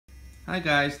Hi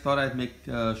guys, thought I'd make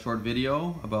a short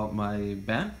video about my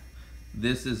BAMF.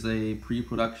 This is a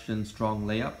pre-production strong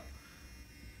layup.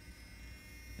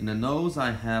 In the nose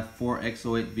I have 4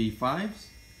 X08 V5s.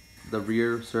 The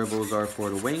rear servos are for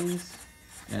the wings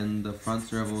and the front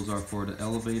servos are for the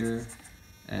elevator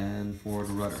and for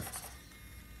the rudder.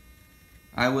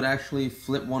 I would actually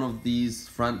flip one of these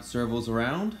front servos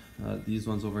around, these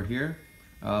ones over here,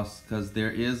 because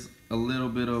there is a little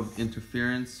bit of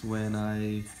interference when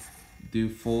I do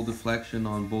full deflection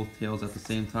on both tails at the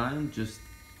same time, just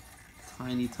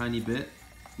tiny bit.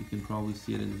 You can probably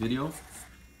see it in the video.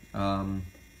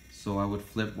 So I would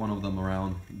flip one of them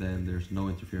around, then there's no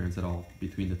interference at all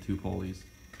between the two pulleys.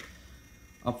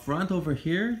 Up front over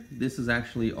here, this is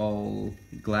actually all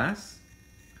glass,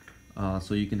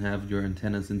 so you can have your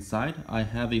antennas inside. I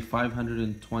have a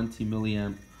 520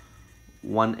 milliamp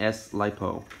 1S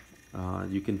LiPo.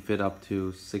 You can fit up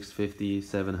to 650,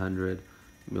 700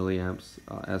 milliamps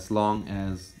as long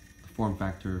as the form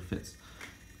factor fits.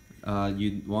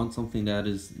 You want something that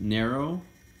is narrow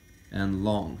and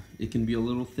long. It can be a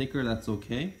little thicker, that's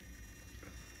okay.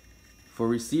 For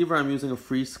receiver, I'm using a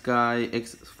FreeSky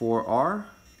X4R,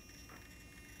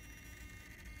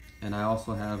 and I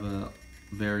also have a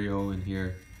Vario in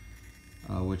here,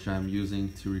 which I'm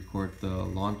using to record the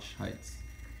launch heights.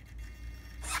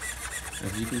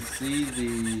 As you can see,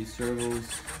 the servos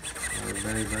are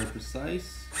very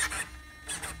precise.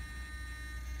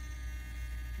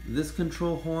 This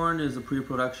control horn is a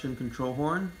pre-production control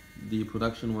horn. The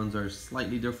production ones are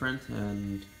slightly different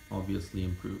and obviously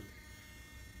improved.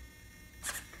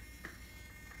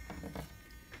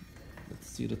 Let's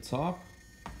see the top.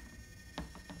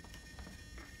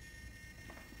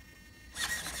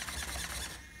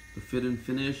 The fit and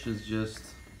finish is just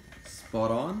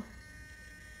spot on.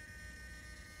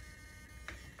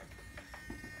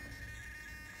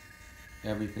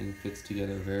 Everything fits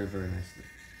together very nicely.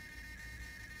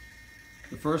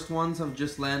 The first ones have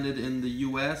just landed in the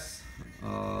US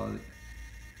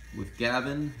with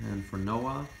Gavin and for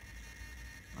Noah.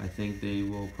 I think they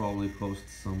will probably post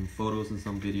some photos and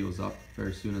some videos up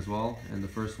very soon as well. And the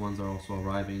first ones are also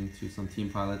arriving to some team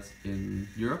pilots in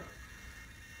Europe.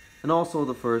 And also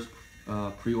the first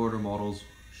pre-order models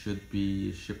should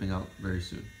be shipping out very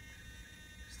soon.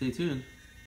 Stay tuned.